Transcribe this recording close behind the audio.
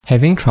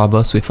Having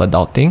troubles with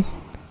adulting?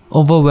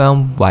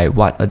 Overwhelmed by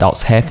what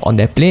adults have on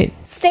their plate?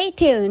 Stay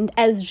tuned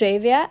as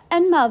Javia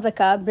and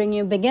Malvika bring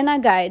you beginner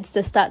guides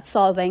to start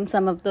solving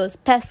some of those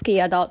pesky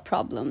adult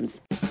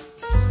problems.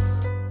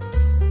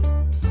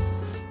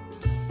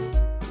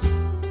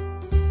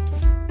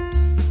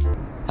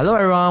 Hello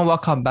everyone,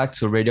 welcome back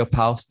to Radio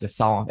Pulse, the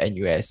sound of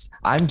NUS.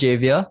 I'm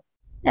Javia.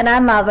 And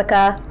I'm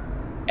Malvika.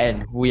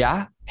 And we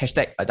are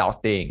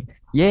 #adulting.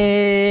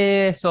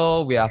 Yay!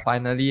 So we are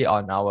finally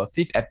on our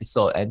 5th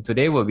episode and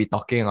today we'll be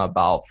talking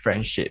about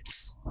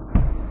friendships.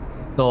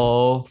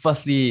 So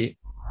firstly,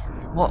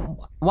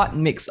 what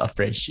makes a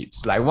friendship?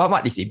 Like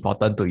what is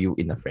important to you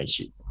in a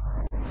friendship?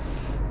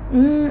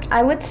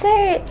 I would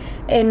say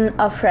in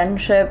a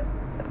friendship,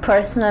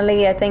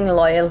 personally, I think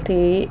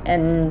loyalty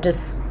and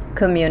just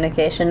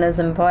communication is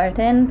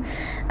important.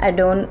 I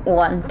don't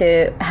want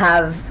to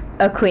have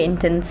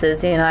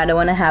acquaintances, I don't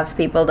want to have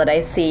people that I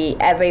see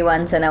every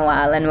once in a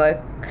while and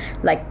we're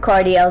like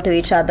cordial to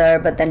each other,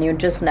 but then you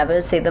just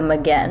never see them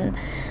again.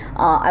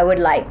 I would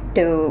like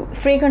to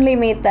frequently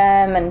meet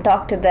them and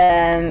talk to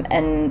them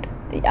and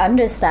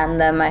understand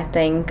them, I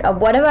think.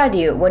 What about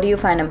you? What do you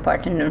find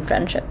important in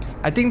friendships?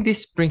 I think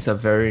this brings a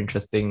very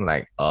interesting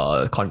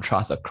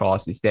contrast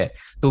across, is that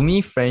to me,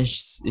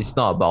 friends is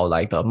not about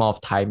like the amount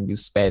of time you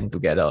spend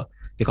together,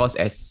 because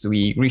as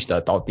we reach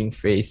the adulting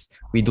phase,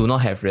 we do not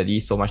have really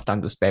so much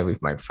time to spend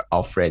with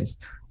our friends.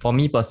 For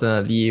me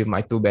personally,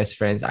 my two best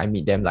friends, I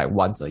meet them like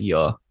once a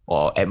year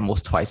or at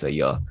most twice a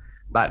year.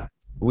 But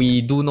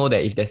we do know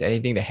that if there's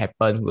anything that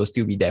happens, we'll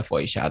still be there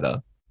for each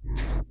other.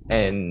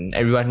 And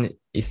everyone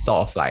is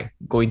sort of like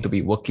going to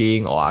be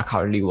working or are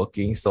currently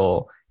working.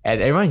 So,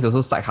 and everyone is also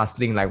side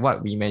hustling, like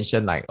what we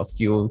mentioned like a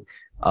few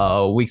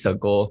weeks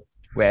ago,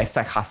 where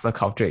side hustle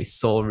culture is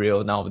so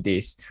real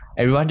nowadays.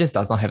 Everyone just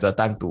does not have the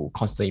time to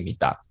constantly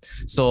meet up.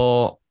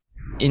 So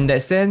in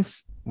that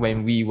sense,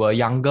 when we were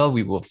younger,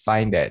 we would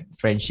find that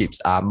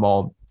friendships are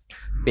more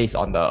based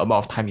on the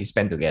amount of time you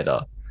spend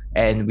together.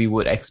 And we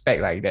would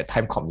expect like that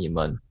time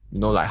commitment,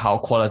 like how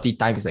quality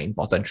time is an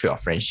important trait of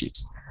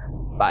friendships.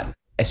 But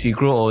as we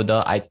grow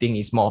older, I think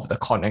it's more of the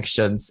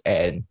connections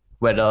and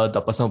whether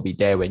the person will be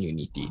there when you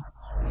need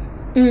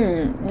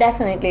it.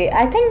 Definitely.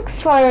 I think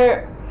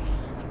for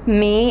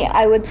me,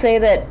 I would say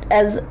that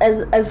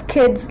as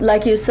kids,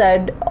 like you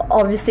said,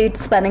 obviously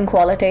spending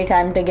quality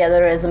time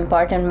together is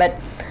important, but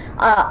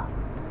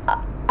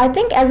I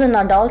think as an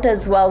adult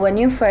as well, when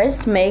you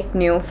first make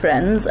new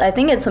friends, I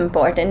think it's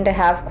important to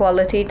have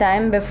quality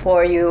time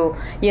before you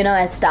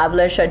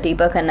establish a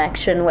deeper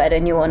connection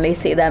wherein you only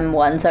see them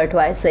once or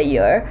twice a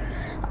year.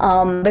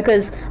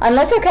 Because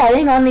unless you're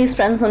carrying on these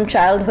friends from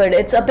childhood,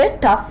 it's a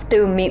bit tough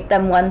to meet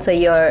them once a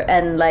year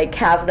and like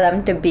have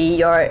them to be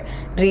your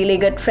really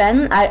good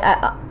friend.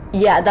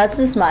 Yeah, that's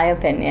just my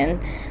opinion.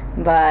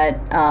 But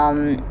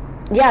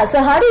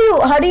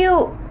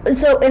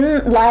so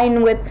in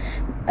line with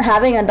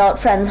having adult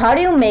friends, how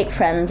do you make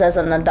friends as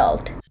an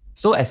adult?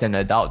 So as an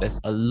adult, there's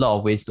a lot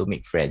of ways to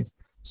make friends.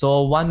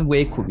 So one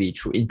way could be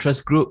through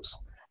interest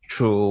groups,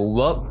 through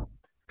work,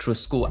 through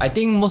school. I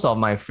think most of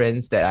my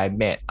friends that I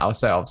met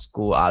outside of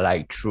school are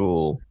like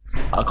through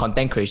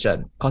content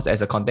creation, because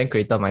as a content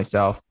creator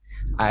myself,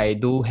 I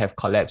do have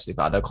collabs with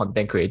other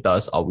content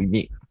creators, or we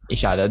meet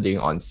each other during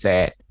on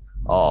set,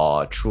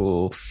 or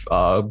through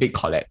big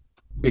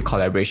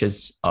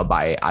collaborations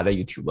by other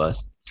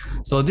YouTubers.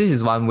 So this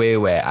is one way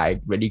where I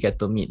really get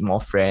to meet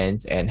more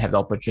friends and have the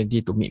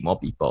opportunity to meet more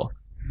people.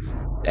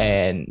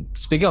 And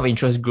speaking of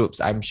interest groups,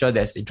 I'm sure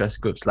there's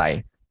interest groups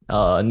like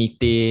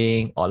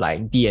knitting or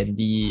like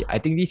D&D. I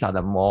think these are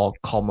the more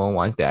common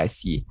ones that I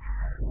see.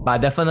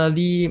 But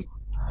definitely,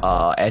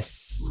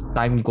 as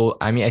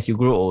you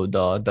grow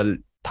older, the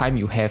time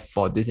you have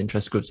for these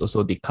interest groups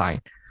also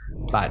decline.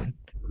 But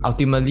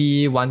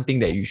ultimately, one thing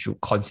that you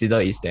should consider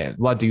is that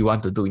what do you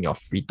want to do in your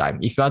free time?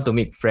 If you want to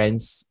make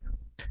friends,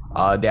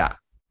 if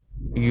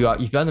you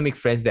want to make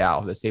friends that are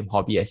of the same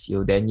hobby as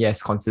you, then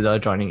yes, consider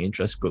joining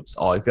interest groups.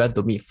 Or if you want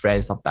to meet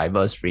friends of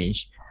diverse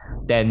range,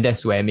 then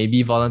that's where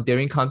maybe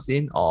volunteering comes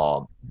in,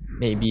 or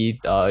maybe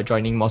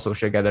joining more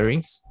social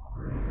gatherings.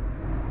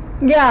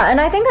 Yeah,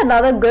 and I think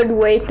another good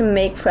way to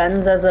make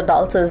friends as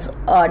adults is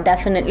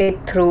definitely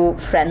through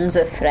friends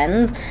of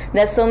friends.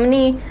 There's so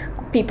many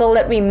people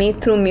that we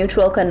meet through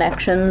mutual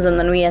connections and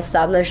then we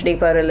establish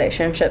deeper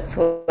relationships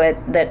with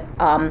that.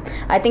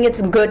 I think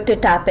it's good to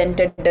tap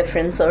into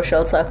different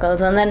social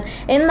circles, and then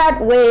in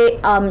that way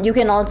you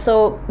can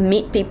also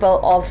meet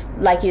people of,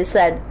 like you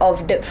said,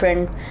 of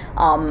different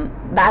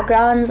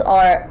backgrounds,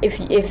 or if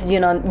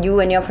you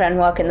and your friend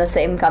work in the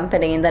same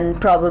company, then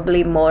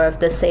probably more of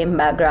the same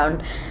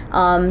background.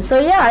 So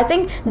yeah, I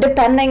think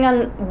depending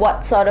on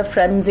what sort of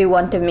friends you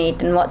want to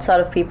meet and what sort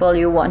of people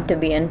you want to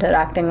be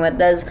interacting with,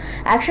 there's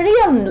actually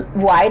a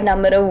wide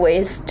number of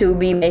ways to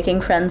be making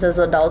friends as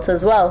adults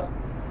as well.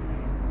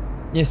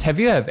 Yes, have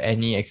you have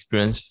any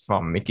experience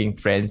from making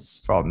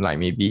friends from like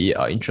maybe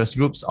interest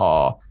groups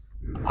or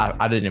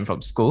other than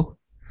from school?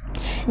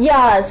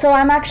 Yeah, so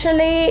I'm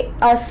actually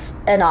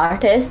an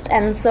artist,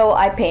 and so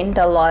I paint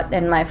a lot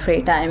in my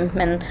free time.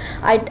 And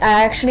I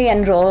actually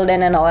enrolled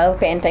in an oil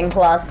painting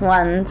class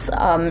once,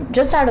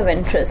 just out of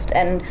interest.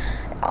 And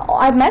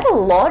I met a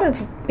lot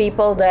of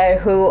people there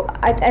who,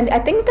 and I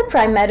think the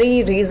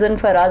primary reason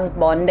for us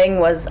bonding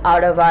was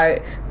out of our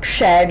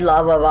shared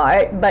love of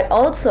art. But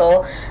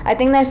also, I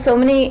think there's so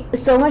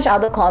much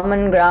other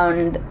common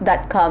ground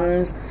that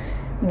comes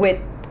with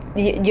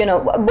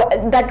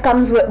that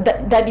comes with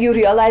that you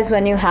realize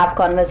when you have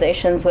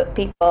conversations with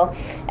people.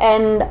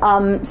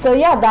 And so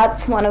yeah,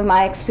 that's one of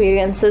my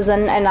experiences,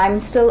 and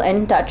I'm still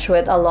in touch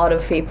with a lot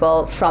of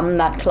people from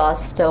that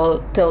class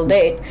till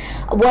date.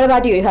 What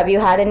about you? Have you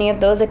had any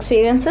of those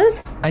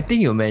experiences? I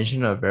think you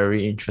mentioned a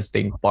very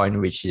interesting point,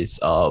 which is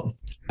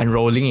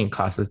enrolling in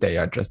classes that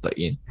you're interested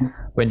in.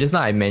 When just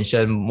now I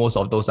mentioned most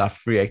of those are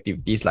free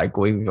activities, like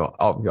going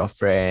out with your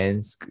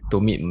friends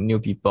to meet new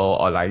people,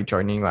 or like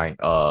joining like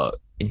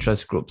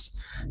interest groups.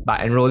 But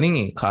enrolling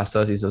in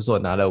classes is also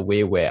another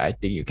way where I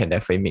think you can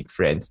definitely make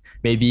friends.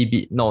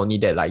 Maybe not only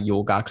that, like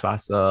yoga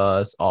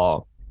classes,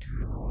 or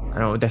I don't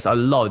know, there's a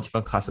lot of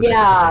different classes that you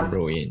can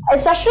enroll in.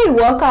 Especially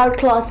workout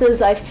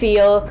classes, I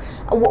feel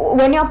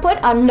when you're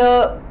put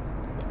under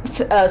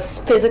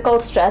physical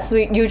stress,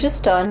 you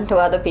just turn to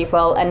other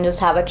people and just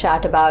have a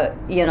chat about,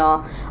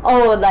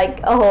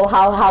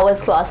 how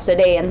was class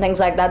today and things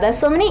like that. There's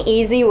so many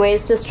easy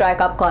ways to strike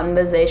up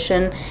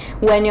conversation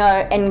when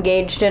you're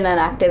engaged in an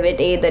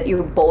activity that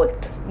you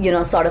both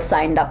sort of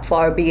signed up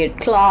for, be it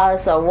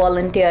class or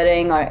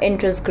volunteering or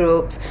interest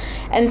groups.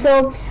 And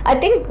so I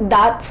think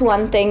that's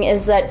one thing,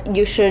 is that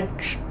you should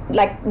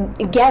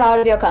get out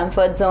of your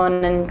comfort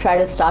zone and try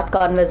to start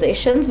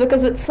conversations,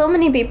 because with so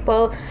many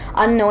people,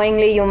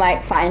 unknowingly you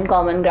might find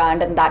common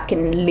ground, and that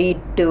can lead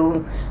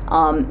to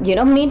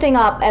meeting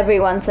up every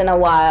once in a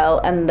while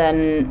and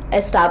then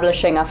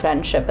establishing a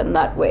friendship in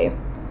that way.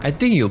 I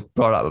think you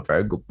brought up a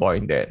very good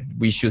point that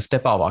we should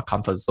step out of our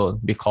comfort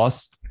zone,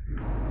 because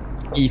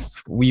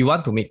if we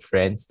want to make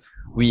friends,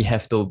 we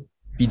have to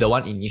be the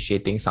one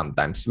initiating.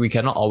 Sometimes we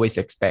cannot always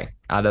expect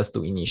others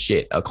to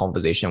initiate a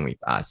conversation with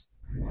us.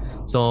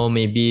 So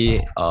maybe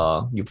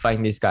you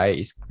find this guy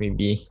is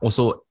maybe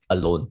also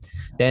alone,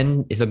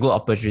 then it's a good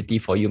opportunity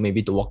for you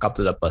maybe to walk up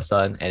to the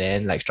person and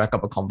then like strike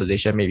up a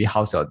conversation. Maybe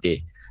how's your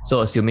day? So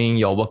assuming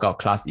your workout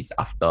class is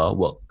after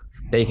work,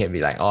 then you can be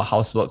like, oh,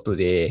 how's work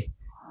today?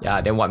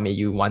 Yeah, then what made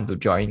you want to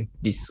join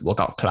this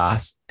workout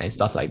class and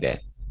stuff like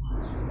that.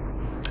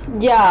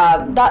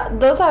 Yeah,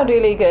 those are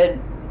really good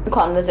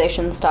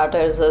conversation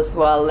starters as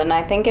well, and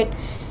I think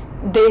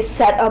they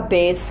set a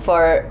base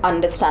for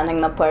understanding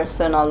the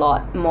person a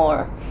lot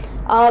more.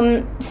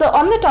 So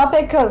on the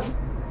topic of,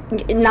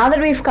 now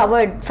that we've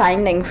covered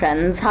finding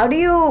friends, how do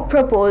you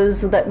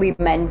propose that we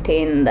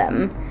maintain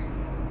them?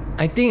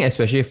 I think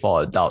especially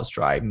for adults,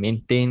 right,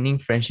 maintaining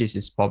friendships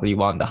is probably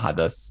one of the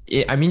hardest.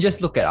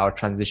 Just look at our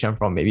transition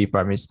from maybe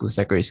primary school,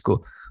 secondary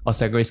school,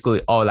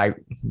 or like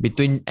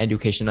between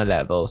educational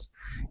levels.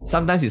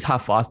 Sometimes it's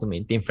hard for us to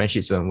maintain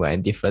friendships when we're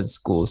in different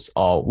schools,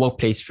 or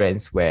workplace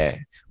friends, where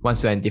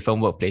once we're in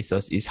different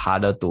workplaces, it's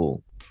harder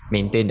to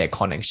maintain that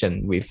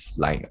connection with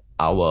like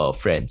our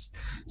friends.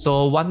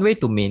 So one way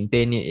to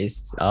maintain it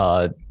is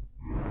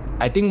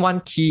I think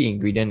one key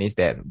ingredient is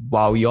that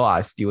while you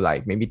are still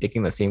like maybe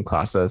taking the same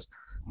classes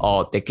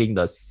or taking in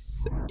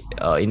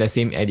the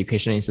same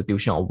education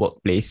institution or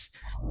workplace,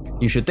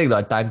 you should take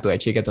the time to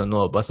actually get to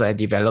know a person and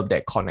develop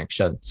that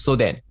connection, so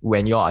that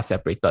when you are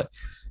separated,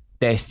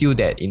 there's still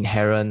that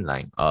inherent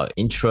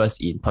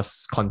interest in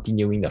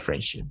continuing the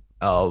friendship.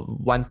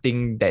 One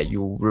thing that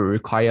you will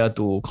require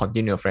to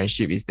continue a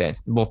friendship is that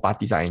both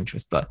parties are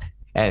interested,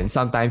 and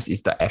sometimes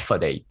it's the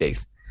effort that it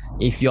takes.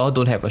 If you all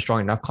don't have a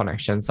strong enough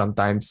connection,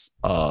 sometimes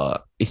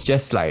it's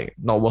just like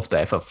not worth the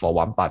effort for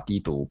one party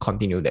to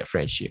continue that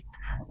friendship.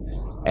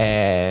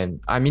 And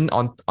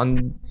on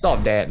top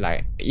of that,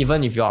 like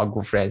even if you are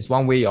good friends,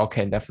 one way you all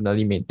can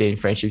definitely maintain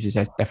friendships is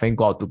definitely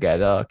go out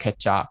together,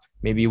 catch up,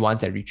 maybe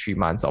once every 3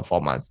 months or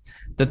 4 months.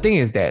 The thing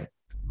is that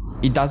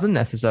it doesn't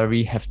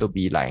necessarily have to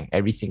be like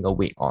every single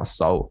week or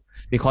so,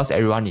 because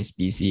everyone is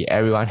busy,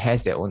 everyone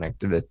has their own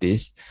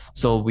activities,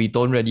 so we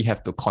don't really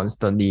have to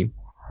constantly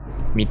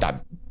meet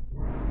up.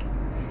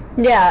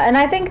 Yeah, and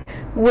I think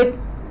with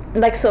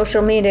like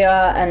social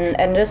media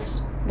and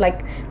just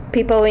like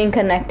people being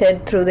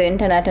connected through the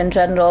internet in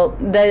general,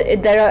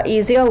 there are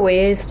easier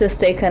ways to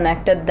stay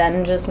connected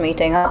than just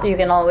meeting up. You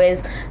can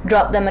always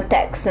drop them a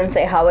text and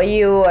say, how are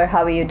you, or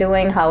how are you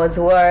doing, how is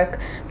work,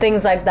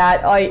 things like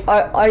that,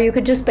 or you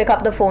could just pick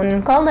up the phone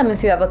and call them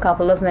if you have a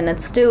couple of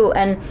minutes too.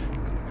 And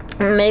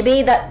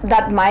maybe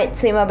that might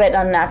seem a bit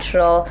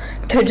unnatural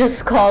to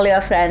just call your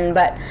friend,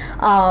 but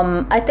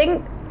I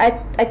think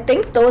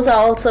those are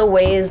also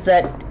ways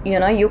that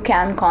you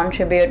can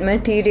contribute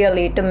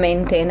materially to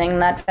maintaining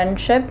that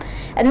friendship.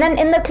 And then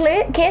in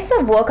the case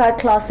of workout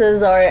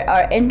classes or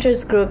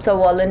interest groups or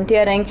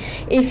volunteering,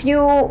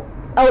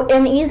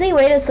 an easy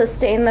way to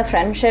sustain the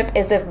friendship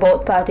is if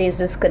both parties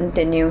just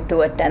continue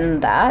to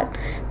attend that.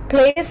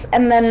 place,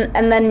 and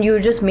then you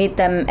just meet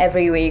them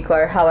every week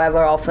or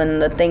however often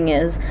the thing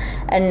is.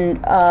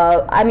 And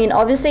I mean,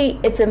 obviously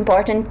it's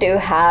important to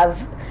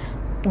have,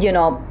 you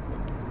know,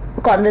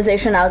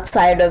 conversation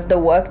outside of the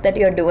work that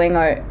you're doing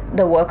or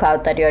the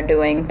workout that you're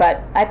doing,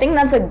 but I think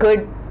that's a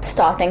good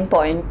starting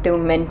point to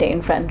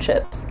maintain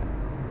friendships.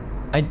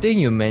 I think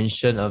you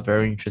mentioned a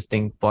very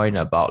interesting point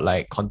about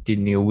like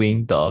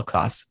continuing the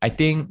class. I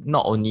think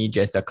not only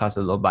just the class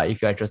alone, but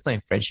if you're interested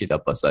in friendship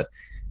with a person,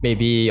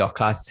 maybe your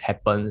class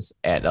happens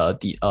at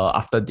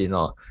after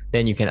dinner,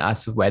 then you can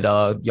ask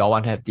whether you all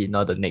want to have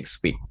dinner the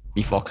next week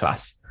before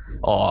class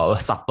or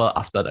supper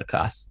after the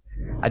class.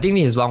 I think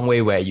this is one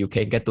way where you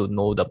can get to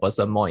know the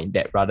person more in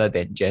depth rather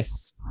than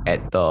just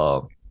at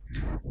the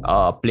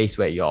place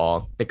where you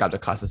all take up the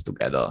classes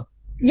together.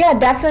 Yeah,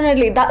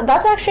 definitely.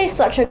 That's actually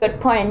such a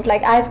good point.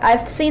 Like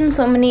I've seen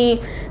so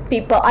many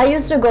people. I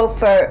used to go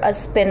for a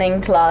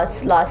spinning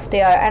class last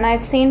year, and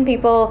I've seen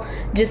people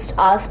just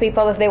ask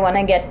people if they want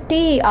to get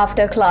tea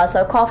after class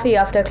or coffee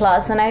after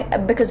class,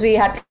 and because we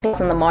had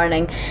class in the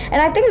morning,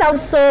 and I think that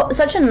was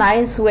such a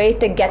nice way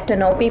to get to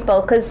know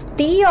people, because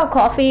tea or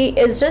coffee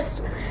is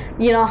just,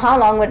 you know, how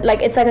long would,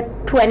 like, it's like a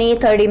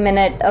 20-30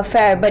 minute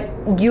affair, but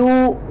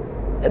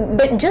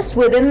just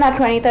within that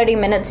 20-30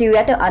 minutes you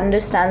get to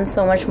understand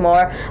so much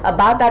more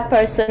about that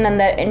person and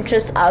their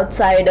interests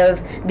outside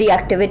of the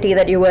activity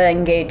that you were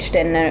engaged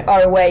in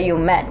or where you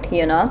met,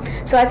 you know.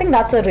 So I think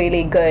that's a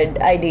really good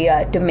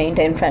idea to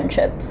maintain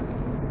friendships.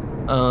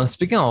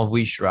 Speaking of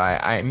which,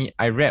 right, I mean,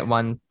 I read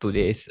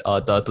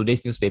the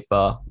today's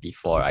newspaper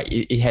before, right?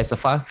 It has a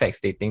fun fact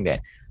stating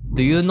that,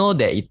 do you know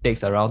that it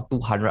takes around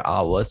 200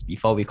 hours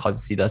before we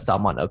consider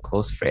someone a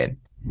close friend?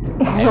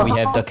 And we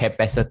have the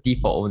capacity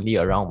for only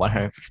around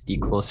 150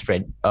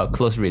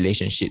 close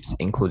relationships,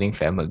 including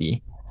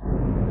family.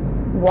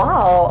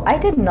 Wow, I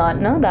did not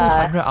know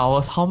that. 200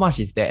 hours, how much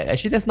is that?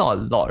 Actually, that's not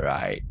a lot,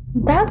 right?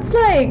 That's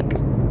like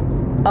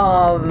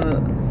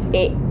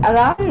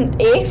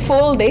around 8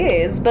 full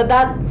days, but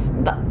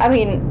I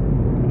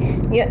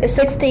mean, yeah,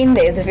 16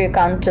 days if you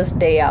count just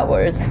day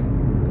hours.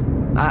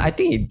 I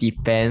think it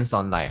depends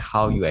on like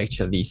how you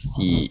actually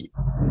see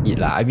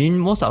it. I mean,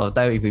 most of the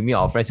time, if we meet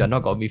our friends, you're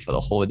not going to meet for the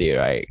whole day,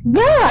 right?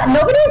 Yeah,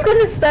 nobody's going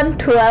to spend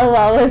 12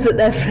 hours with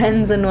their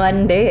friends in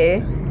one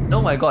day.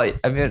 Oh my God.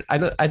 I mean,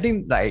 I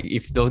think like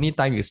if the only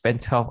time you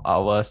spend 12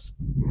 hours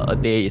a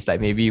day is like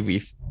maybe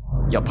with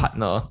your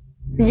partner.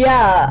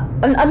 Yeah,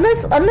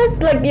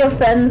 unless like your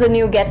friends and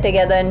you get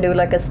together and do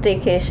like a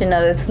staycation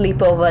or a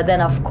sleepover, then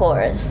of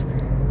course.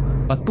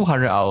 But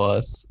 200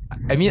 hours,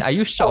 I mean, are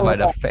you shocked by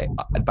the fact,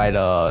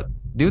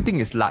 do you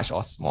think it's large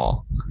or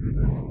small?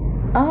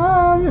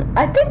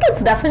 I think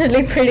it's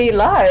definitely pretty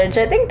large.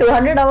 I think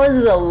 200 hours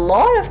is a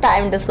lot of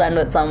time to spend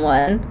with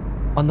someone.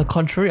 On the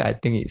contrary, I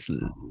think it's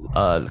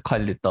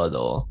quite little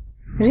though.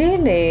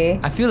 Really?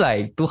 I feel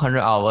like 200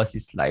 hours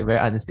is like very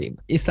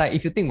understated. It's like,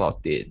 if you think about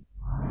it,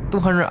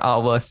 200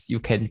 hours, you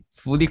can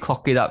fully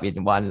clock it up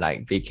in one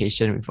like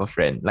vacation with a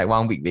friend, like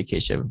 1 week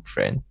vacation with a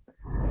friend.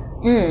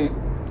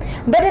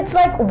 But it's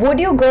like, would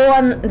you go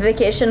on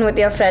vacation with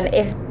your friend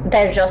if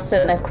they're just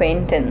an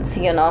acquaintance,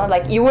 you know?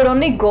 Like, you would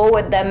only go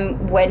with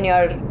them when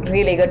you're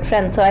really good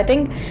friends. So I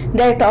think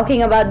they're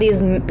talking about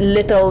these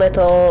little,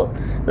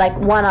 like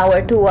 1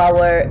 hour, 2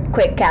 hour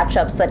quick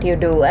catch-ups that you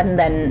do. And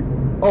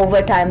then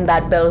over time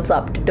that builds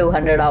up to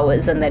 200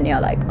 hours. And then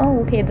you're like, oh,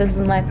 okay, this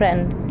is my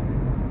friend.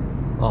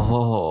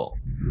 Oh,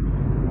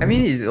 I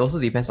mean, it also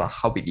depends on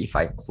how we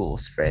define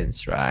close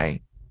friends,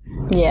 right?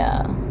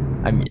 Yeah.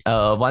 I mean,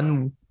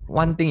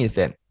 one thing is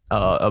that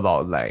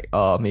about like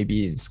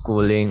maybe in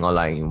schooling or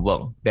like in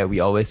work that we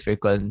always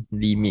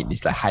frequently meet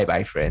is like hi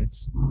bye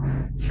friends,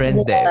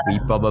 that we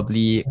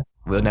probably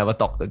will never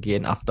talk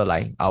again after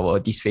like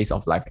this phase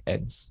of life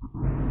ends.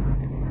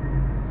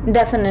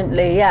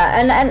 Definitely, yeah.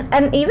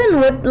 And even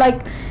with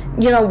like,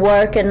 you know,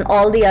 work and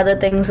all the other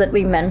things that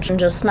we mentioned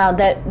just now,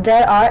 that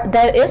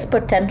there is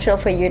potential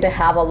for you to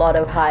have a lot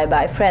of hi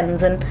bye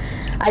friends. And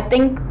I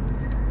think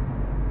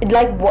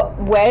like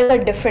where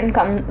the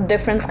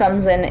difference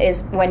comes in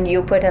is when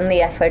you put in the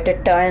effort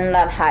to turn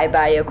that hi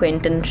bye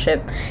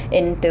acquaintanceship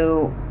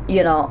into,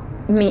 you know,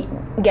 me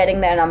getting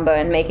their number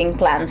and making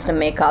plans to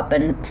make up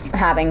and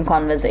having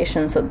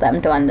conversations with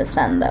them to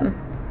understand them.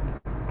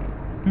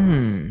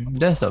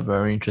 That's a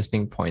very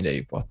interesting point that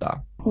you brought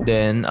up.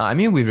 Then I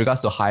mean, with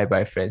regards to hi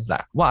bye friends,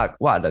 like what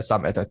are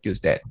some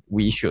attitudes that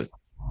we should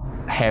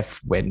have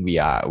when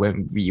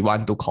we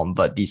want to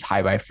convert these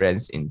hi bye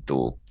friends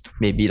into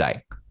maybe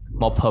like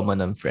more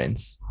permanent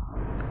friends?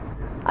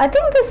 I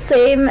think the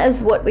same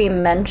as what we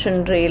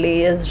mentioned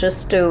really is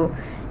just to,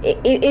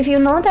 if you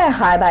know they're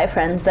hi bye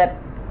friends, that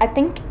I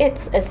think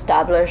it's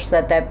established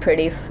that they're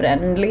pretty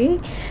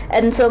friendly,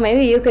 and so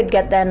maybe you could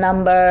get their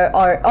number,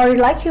 or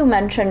like you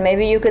mentioned,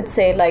 maybe you could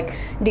say like,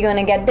 do you want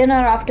to get dinner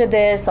after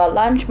this or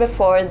lunch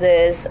before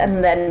this,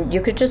 and then you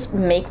could just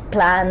make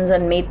plans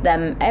and meet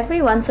them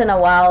every once in a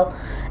while.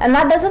 And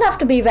that doesn't have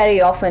to be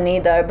very often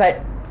either,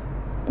 but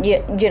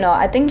you know,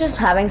 I think just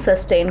having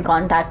sustained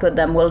contact with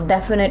them will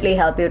definitely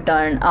help you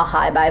turn a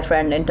hi bye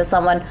friend into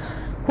someone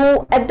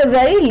who at the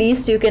very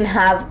least you can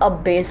have a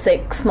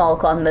basic small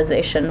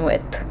conversation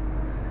with.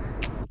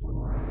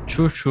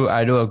 True.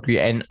 I do agree.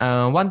 And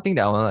one thing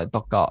that I want to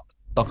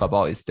talk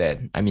about is that,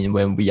 I mean,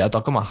 when we are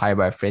talking about high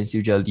vibe friends,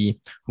 usually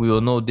we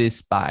will know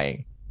this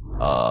by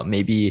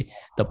maybe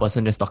the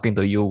person just talking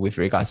to you with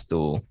regards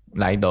to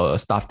like the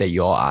stuff that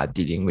you all are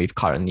dealing with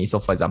currently. So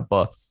for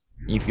example,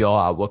 if you all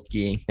are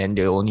working, then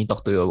they only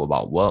talk to you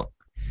about work,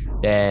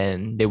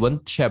 then they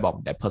won't share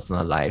about their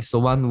personal life. So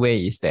one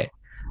way is that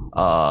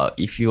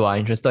if you are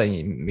interested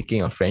in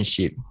making a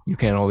friendship, you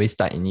can always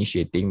start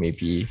initiating,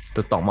 maybe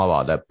to talk more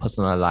about their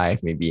personal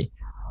life, maybe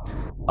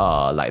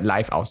like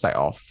life outside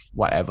of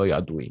whatever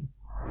you're doing.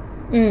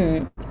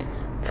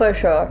 For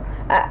sure.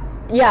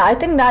 Yeah, I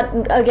think that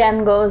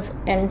again goes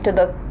into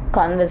the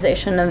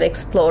conversation of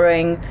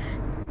exploring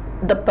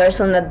the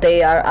person that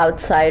they are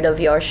outside of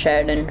your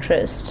shared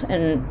interest,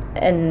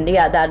 and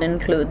yeah, that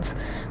includes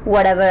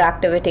whatever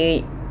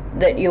activity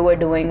that you were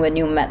doing when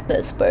you met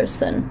this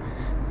person.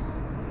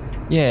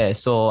 Yeah,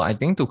 so I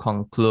think to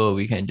conclude,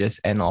 we can just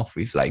end off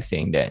with like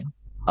saying that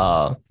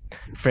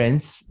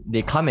friends,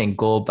 they come and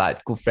go,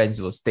 but good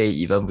friends will stay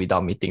even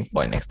without meeting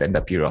for an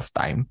extended period of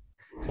time.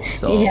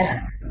 So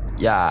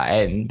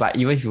but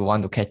even if you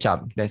want to catch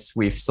up, there's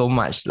with so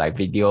much like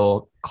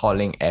video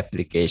calling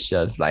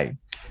applications, like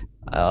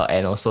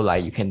and also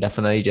like you can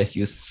definitely just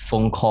use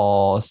phone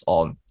calls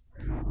or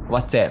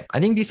WhatsApp. I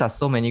think these are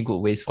so many good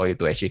ways for you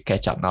to actually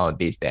catch up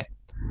nowadays, that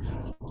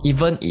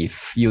even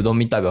if you don't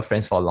meet up your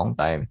friends for a long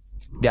time,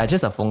 they are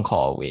just a phone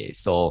call away.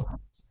 So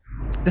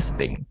that's the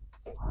thing.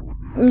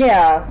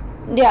 Yeah,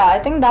 I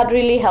think that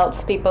really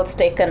helps people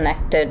stay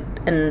connected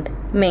and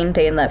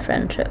maintain their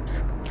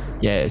friendships.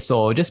 Yeah,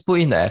 so just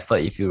put in the effort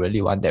if you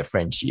really want that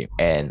friendship,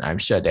 and I'm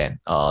sure that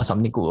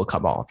something good will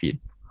come out of it.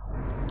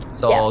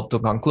 So to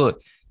conclude,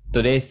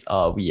 today's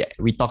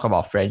we talk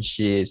about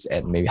friendships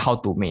and maybe how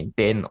to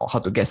maintain or how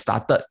to get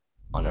started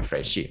on a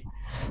friendship.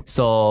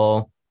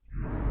 So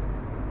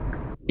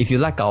if you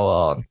like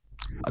our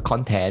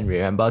content,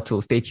 remember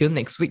to stay tuned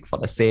next week for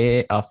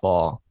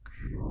for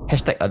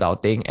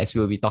 #adulting, as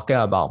we'll be talking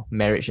about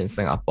marriage in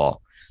Singapore.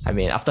 I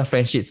mean, after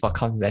friendships, what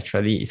comes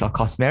naturally is of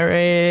course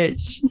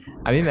marriage.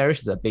 I mean, marriage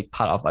is a big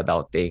part of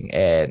adulting,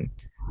 and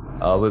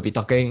we'll be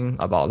talking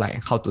about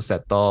like how to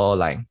settle,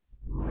 like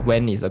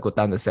when is a good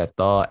time to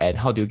settle, and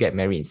how do you get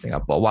married in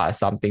Singapore? What are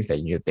some things that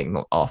you need to take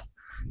note of?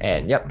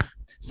 And yep,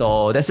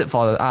 so that's it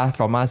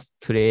from us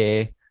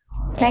today.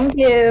 Thank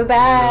you.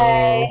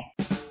 Bye.